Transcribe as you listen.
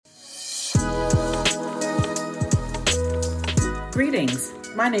Greetings.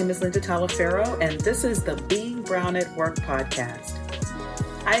 My name is Linda Talaferro, and this is the Being Brown at Work podcast.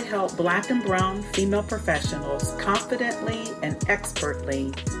 I help Black and Brown female professionals confidently and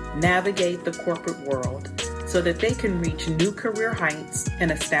expertly navigate the corporate world so that they can reach new career heights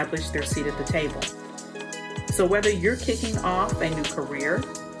and establish their seat at the table. So whether you're kicking off a new career,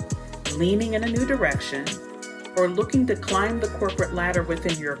 leaning in a new direction, or looking to climb the corporate ladder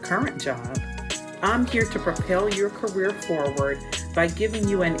within your current job, I'm here to propel your career forward by giving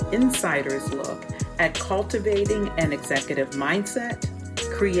you an insider's look at cultivating an executive mindset,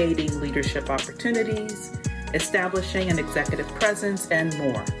 creating leadership opportunities, establishing an executive presence, and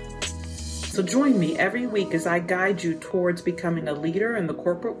more. So join me every week as I guide you towards becoming a leader in the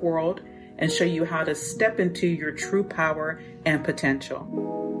corporate world and show you how to step into your true power and potential.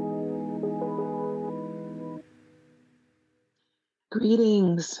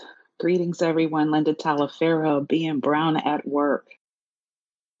 Greetings, everyone. Linda Talaferro, Being Brown at Work,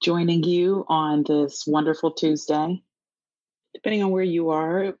 joining you on this wonderful Tuesday. Depending on where you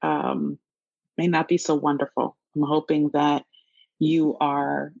are, may not be so wonderful. I'm hoping that you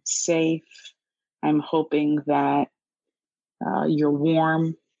are safe. I'm hoping that you're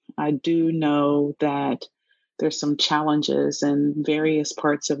warm. I do know that there's some challenges in various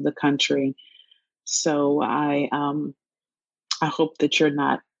parts of the country. So I hope that you're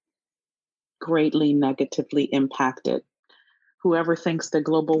not greatly negatively impacted. Whoever thinks that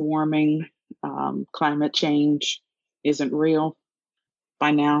global warming, climate change isn't real,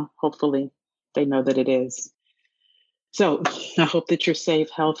 by now, hopefully, they know that it is. So I hope that you're safe,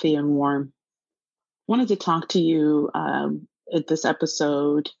 healthy, and warm. Wanted to talk to you at this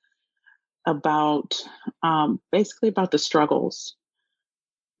episode about basically about the struggles,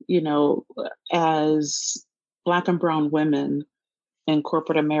 as Black and Brown women in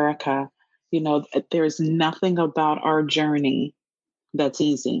corporate America. There's nothing about our journey that's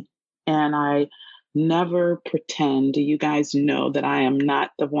easy. And I never pretend, you guys know that I am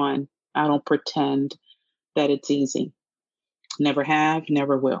not the one. I don't pretend that it's easy. Never have,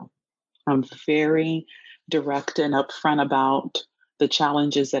 never will. I'm very direct and upfront about the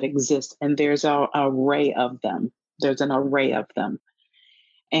challenges that exist. And there's an array of them.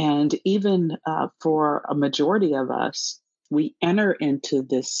 And even for a majority of us, we enter into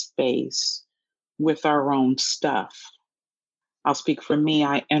this space with our own stuff. I'll speak for me.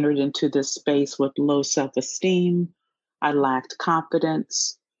 I entered into this space with low self-esteem. I lacked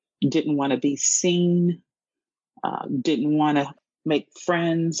confidence, didn't want to be seen, didn't want to make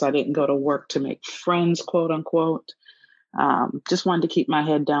friends. I didn't go to work to make friends, quote unquote. Just wanted to keep my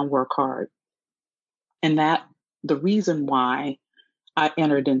head down, work hard. And the reason why I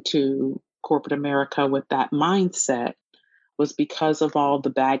entered into corporate America with that mindset was because of all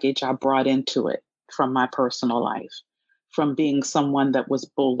the baggage I brought into it from my personal life, from being someone that was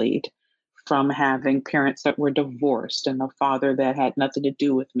bullied, from having parents that were divorced and a father that had nothing to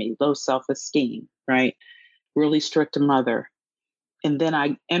do with me, low self-esteem, right? Really strict mother. And then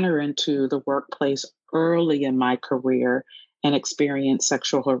I enter into the workplace early in my career and experience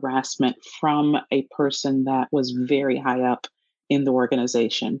sexual harassment from a person that was very high up in the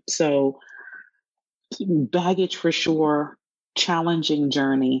organization. So baggage for sure, challenging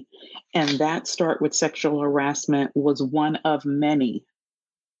journey. And that start with sexual harassment was one of many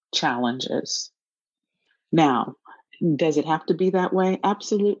challenges. Now, does it have to be that way?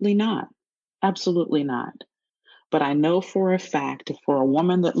 Absolutely not. Absolutely not. But I know for a fact, for a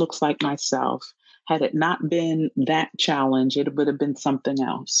woman that looks like myself, had it not been that challenge, it would have been something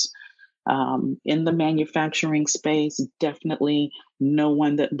else. In the manufacturing space, definitely no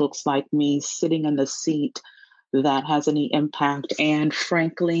one that looks like me sitting in the seat that has any impact. And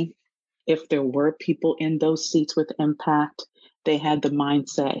frankly, if there were people in those seats with impact, they had the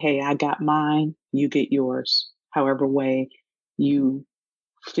mindset, hey, I got mine, you get yours, however way you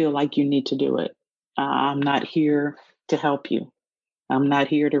feel like you need to do it. I'm not here to help you. I'm not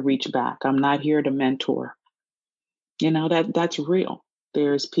here to reach back. I'm not here to mentor. That's real.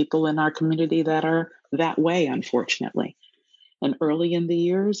 There's people in our community that are that way, unfortunately. And early in the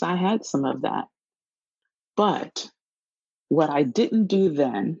years, I had some of that. But what I didn't do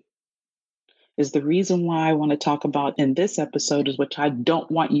then is the reason why I want to talk about in this episode is which I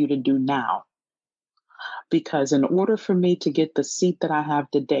don't want you to do now. Because in order for me to get the seat that I have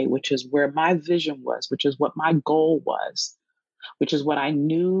today, which is where my vision was, which is what my goal was, which is what I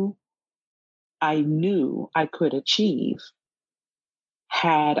knew I could achieve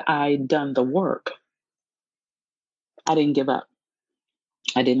had I done the work, I didn't give up.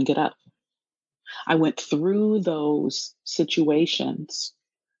 I didn't get up. I went through those situations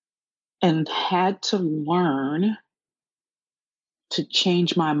and had to learn to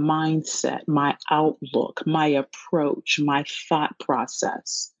change my mindset, my outlook, my approach, my thought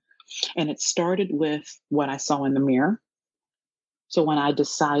process. And it started with what I saw in the mirror. So when I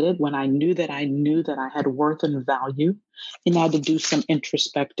knew that I had worth and value, and I had to do some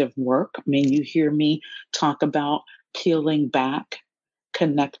introspective work. I mean, you hear me talk about peeling back,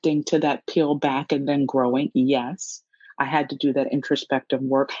 connecting to that peel back and then growing. Yes, I had to do that introspective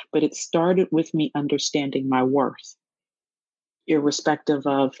work, but it started with me understanding my worth, irrespective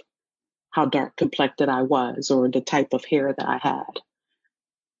of how dark complected I was or the type of hair that I had.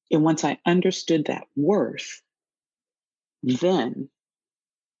 And once I understood that worth, then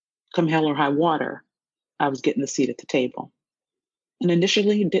come hell or high water, I was getting the seat at the table. And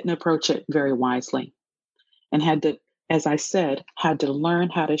initially didn't approach it very wisely and had to, as I said, had to learn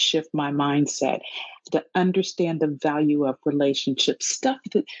how to shift my mindset, to understand the value of relationships, stuff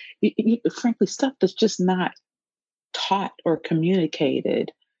that, frankly, stuff that's just not taught or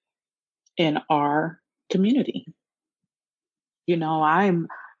communicated in our community. You know, I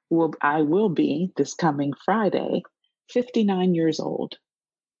will be this coming Friday, 59 years old.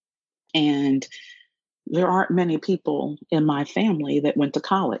 And there aren't many people in my family that went to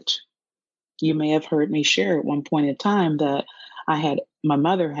college. You may have heard me share at one point in time that my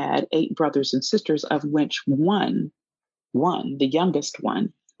mother had 8 brothers and sisters, of which one, the youngest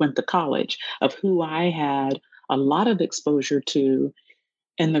one, went to college, of who I had a lot of exposure to.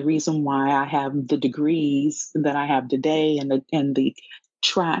 And the reason why I have the degrees that I have today and the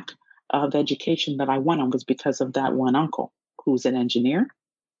track of education that I went on was because of that one uncle who's an engineer.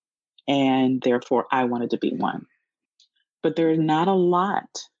 And therefore, I wanted to be one. But there's not a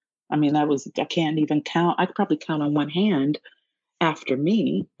lot. I mean, I can't even count. I could probably count on one hand after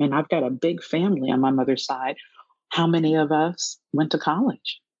me. And I've got a big family on my mother's side. How many of us went to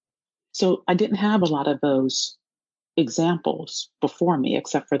college? So I didn't have a lot of those examples before me,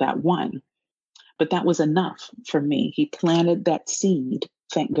 except for that one. But that was enough for me. He planted that seed,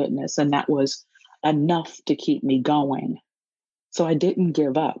 thank goodness. And that was enough to keep me going. So I didn't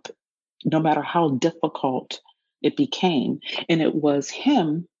give up, no matter how difficult it became. And it was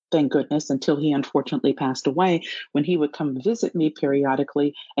him, thank goodness, until he unfortunately passed away, when he would come visit me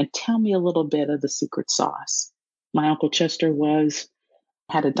periodically and tell me a little bit of the secret sauce. My Uncle Chester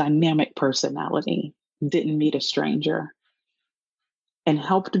had a dynamic personality, didn't meet a stranger, and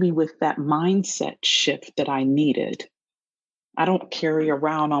helped me with that mindset shift that I needed. I don't carry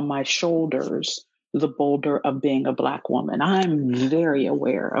around on my shoulders the boulder of being a Black woman. I'm very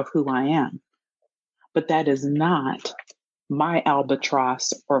aware of who I am, but that is not my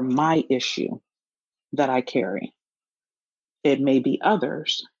albatross or my issue that I carry. It may be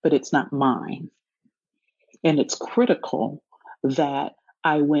others, but it's not mine. And it's critical that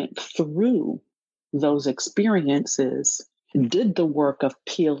I went through those experiences, did the work of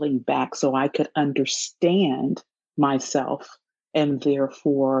peeling back so I could understand myself and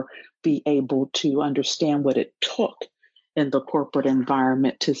therefore be able to understand what it took in the corporate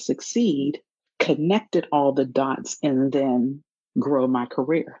environment to succeed, connected all the dots, and then grow my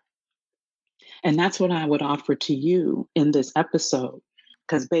career. And that's what I would offer to you in this episode.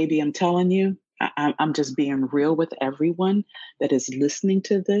 Because, baby, I'm telling you, I'm just being real with everyone that is listening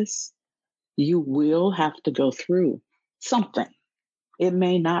to this. You will have to go through something. It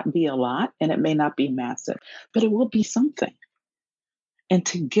may not be a lot and it may not be massive, but it will be something. And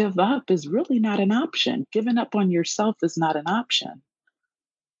to give up is really not an option. Giving up on yourself is not an option.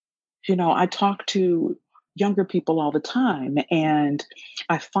 You know, I talk to younger people all the time, and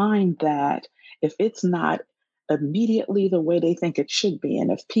I find that if it's not immediately the way they think it should be,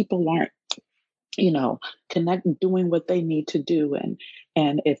 and if people aren't, doing what they need to do,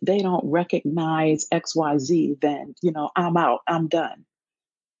 and if they don't recognize XYZ, then, I'm out, I'm done.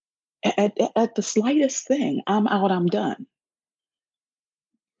 At the slightest thing, I'm out, I'm done.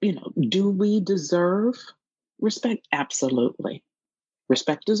 Do we deserve respect? Absolutely.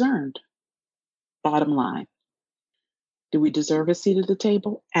 Respect is earned. Bottom line. Do we deserve a seat at the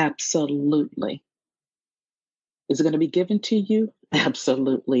table? Absolutely. Is it going to be given to you?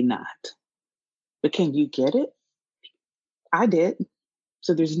 Absolutely not. But can you get it? I did.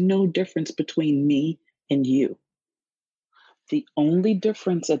 So there's no difference between me and you. The only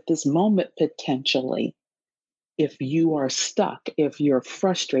difference at this moment, potentially, if you are stuck, if you're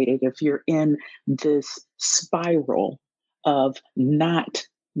frustrated, if you're in this spiral of not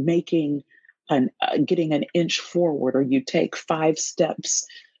making getting an inch forward, or you take 5 steps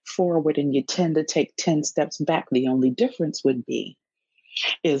forward and you tend to take 10 steps back, the only difference would be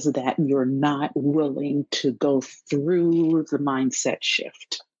is that you're not willing to go through the mindset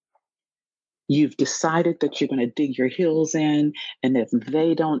shift. You've decided that you're going to dig your heels in, and if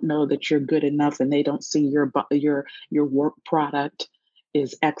they don't know that you're good enough and they don't see your work product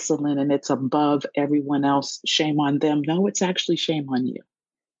is excellent and it's above everyone else, shame on them. No, it's actually shame on you.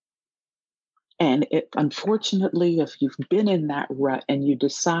 And unfortunately, if you've been in that rut and you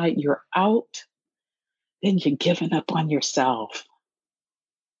decide you're out, then you're giving up on yourself.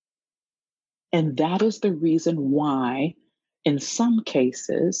 And that is the reason why, in some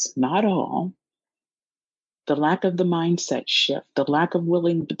cases, not all, the lack of the mindset shift, the lack of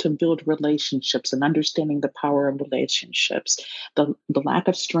willing to build relationships and understanding the power of relationships, the lack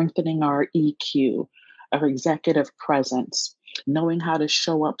of strengthening our EQ, our executive presence, knowing how to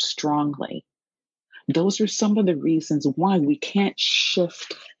show up strongly. Those are some of the reasons why we can't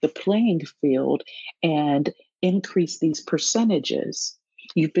shift the playing field and increase these percentages.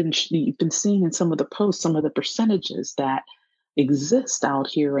 You've been seeing in some of the posts, some of the percentages that exist out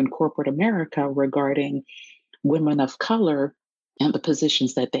here in corporate America regarding women of color and the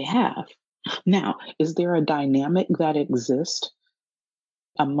positions that they have. Now, is there a dynamic that exists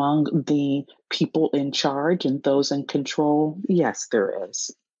among the people in charge and those in control? Yes, there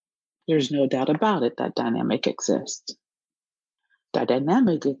is. There's no doubt about it that dynamic exists. That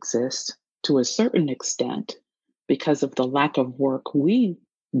dynamic exists to a certain extent because of the lack of work we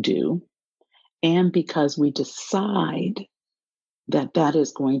do and because we decide that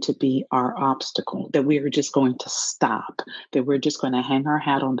is going to be our obstacle, that we are just going to stop, that we're just going to hang our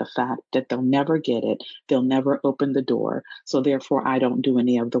hat on the fact that they'll never get it, they'll never open the door, so therefore I don't do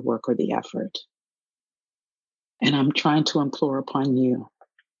any of the work or the effort. And I'm trying to implore upon you,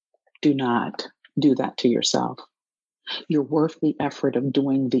 do not do that to yourself. You're worth the effort of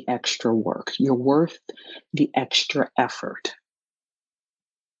doing the extra work. You're worth the extra effort.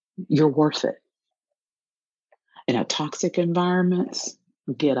 You're worth it. In a toxic environments,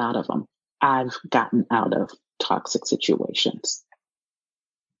 get out of them. I've gotten out of toxic situations.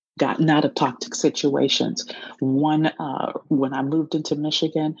 One, when I moved into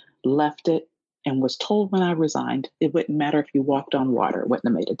Michigan, left it and was told when I resigned, it wouldn't matter if you walked on water, it wouldn't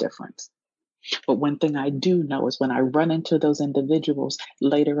have made a difference. But one thing I do know is when I run into those individuals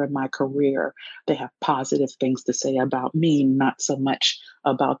later in my career, they have positive things to say about me, not so much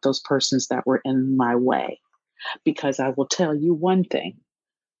about those persons that were in my way. Because I will tell you one thing,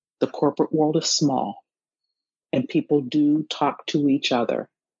 the corporate world is small and people do talk to each other.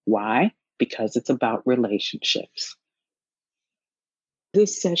 Why? Because it's about relationships.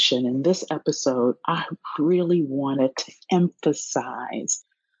 This session and this episode, I really wanted to emphasize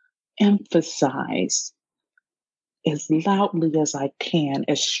as loudly as I can,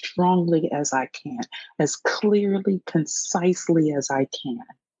 as strongly as I can, as clearly, concisely as I can,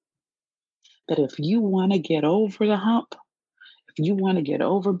 that if you want to get over the hump, if you want to get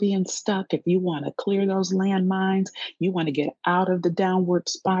over being stuck, if you want to clear those landmines, you want to get out of the downward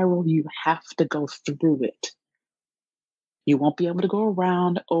spiral, you have to go through it. You won't be able to go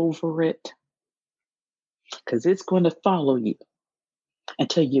around over it because it's going to follow you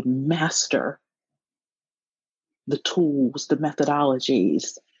until you master the tools, the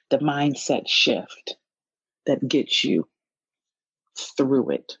methodologies, the mindset shift that gets you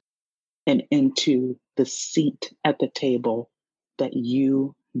through it and into the seat at the table that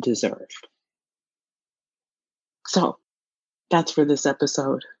you deserve. So that's for this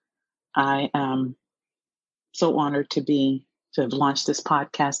episode. I am so honored to have launched this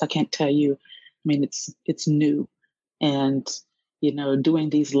podcast. I can't tell you, I mean, it's new. And,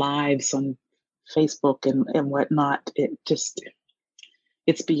 doing these lives on Facebook and whatnot, it's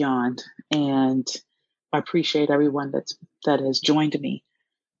beyond. And I appreciate everyone that has joined me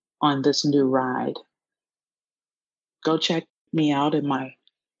on this new ride. Go check me out at my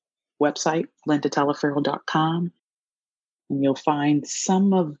website, lindatalaferro.com, and you'll find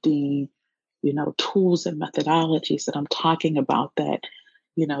some of the, tools and methodologies that I'm talking about that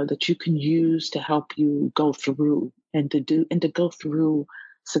you can use to help you go through and to go through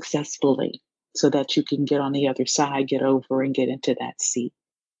successfully so that you can get on the other side, get over and get into that seat.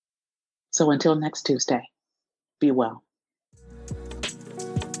 So until next Tuesday, be well.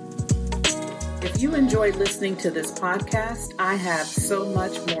 If you enjoyed listening to this podcast, I have so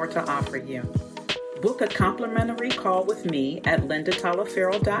much more to offer you. Book a complimentary call with me at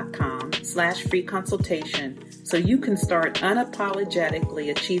lindatalaferro.com/free consultation so you can start unapologetically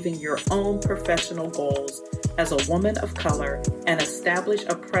achieving your own professional goals as a woman of color and establish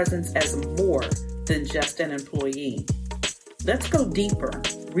a presence as more than just an employee. Let's go deeper,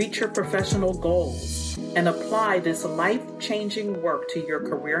 reach your professional goals, and apply this life-changing work to your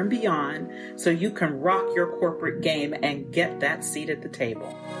career and beyond so you can rock your corporate game and get that seat at the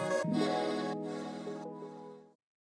table.